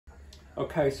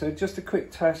Okay, so just a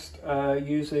quick test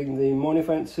using the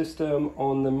Monivent system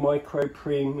on the micro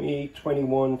premie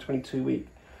 21-22 week.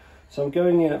 So I'm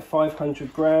going in at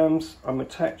 500 grams. I'm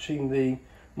attaching the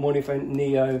Monivent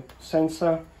Neo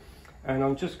sensor, and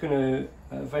I'm just going to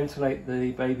ventilate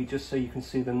the baby just so you can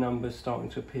see the numbers starting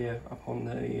to appear up on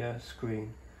the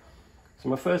screen. So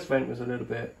my first vent was a little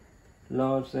bit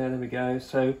large there we go.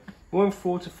 So we're in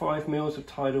 4 to 5 mils of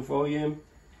tidal volume.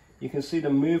 You can see the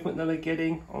movement that they're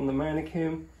getting on the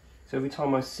mannequin. So every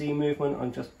time I see movement,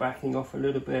 I'm just backing off a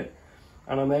little bit,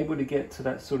 and I'm able to get to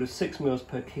that sort of 6 mils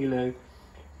per kilo.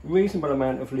 Reasonable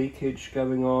amount of leakage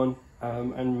going on,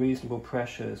 and reasonable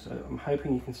pressure. So I'm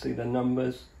hoping you can see the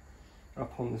numbers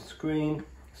up on the screen.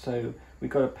 So we've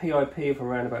got a PIP of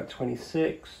around about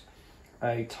 26,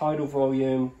 a tidal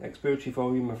volume, expiratory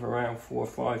volume of around 4 or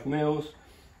 5 mils,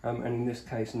 and in this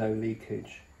case no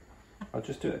leakage. I'll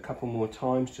just do it a couple more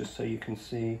times just so you can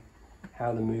see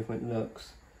how the movement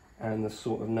looks and the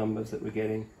sort of numbers that we're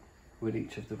getting with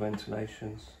each of the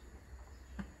ventilations.